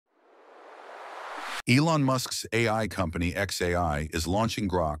Elon Musk's AI company, XAI, is launching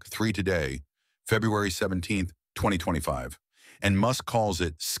Grok 3 today, February 17th, 2025, and Musk calls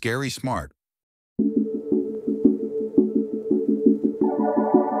it scary smart.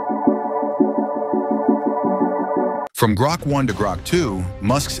 From Grok 1 to Grok 2,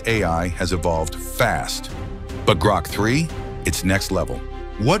 Musk's AI has evolved fast. But Grok 3, it's next level.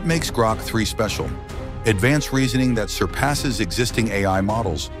 What makes Grok 3 special? Advanced reasoning that surpasses existing AI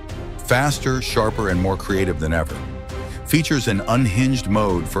models. Faster, sharper, and more creative than ever. Features an unhinged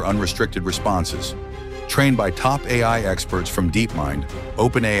mode for unrestricted responses. Trained by top AI experts from DeepMind,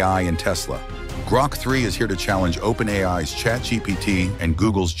 OpenAI, and Tesla, Grok 3 is here to challenge OpenAI's ChatGPT and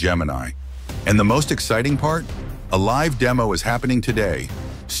Google's Gemini. And the most exciting part? A live demo is happening today.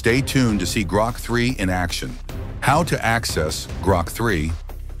 Stay tuned to see Grok 3 in action. How to access Grok 3.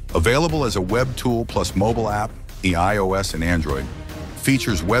 Available as a web tool plus mobile app, the iOS and Android.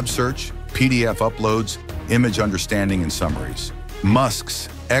 Features web search, PDF uploads, image understanding, and summaries. Musk's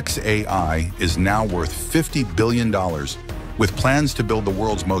XAI is now worth $50 billion, with plans to build the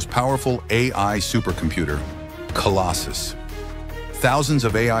world's most powerful AI supercomputer, Colossus. Thousands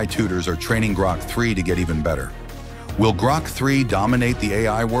of AI tutors are training Grok 3 to get even better. Will Grok 3 dominate the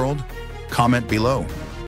AI world? Comment below.